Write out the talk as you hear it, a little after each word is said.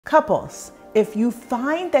Couples, if you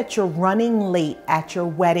find that you're running late at your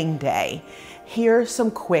wedding day, here's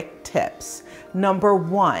some quick tips. Number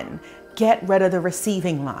one, get rid of the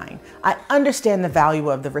receiving line. I understand the value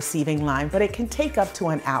of the receiving line, but it can take up to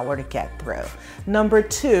an hour to get through. Number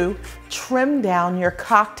two, trim down your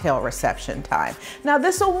cocktail reception time. Now,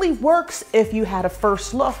 this only works if you had a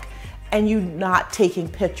first look and you're not taking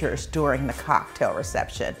pictures during the cocktail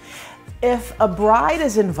reception. If a bride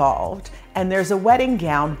is involved and there's a wedding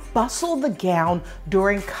gown, bustle the gown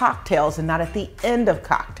during cocktails and not at the end of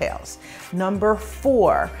cocktails. Number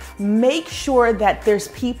four, make sure that there's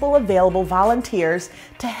people available, volunteers,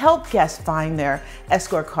 to help guests find their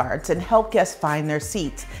escort cards and help guests find their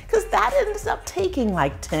seats, because that ends up taking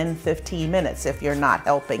like 10, 15 minutes if you're not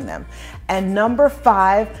helping them. And number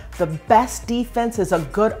five, the best defense is a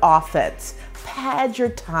good offense. Pad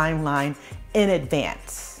your timeline in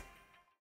advance.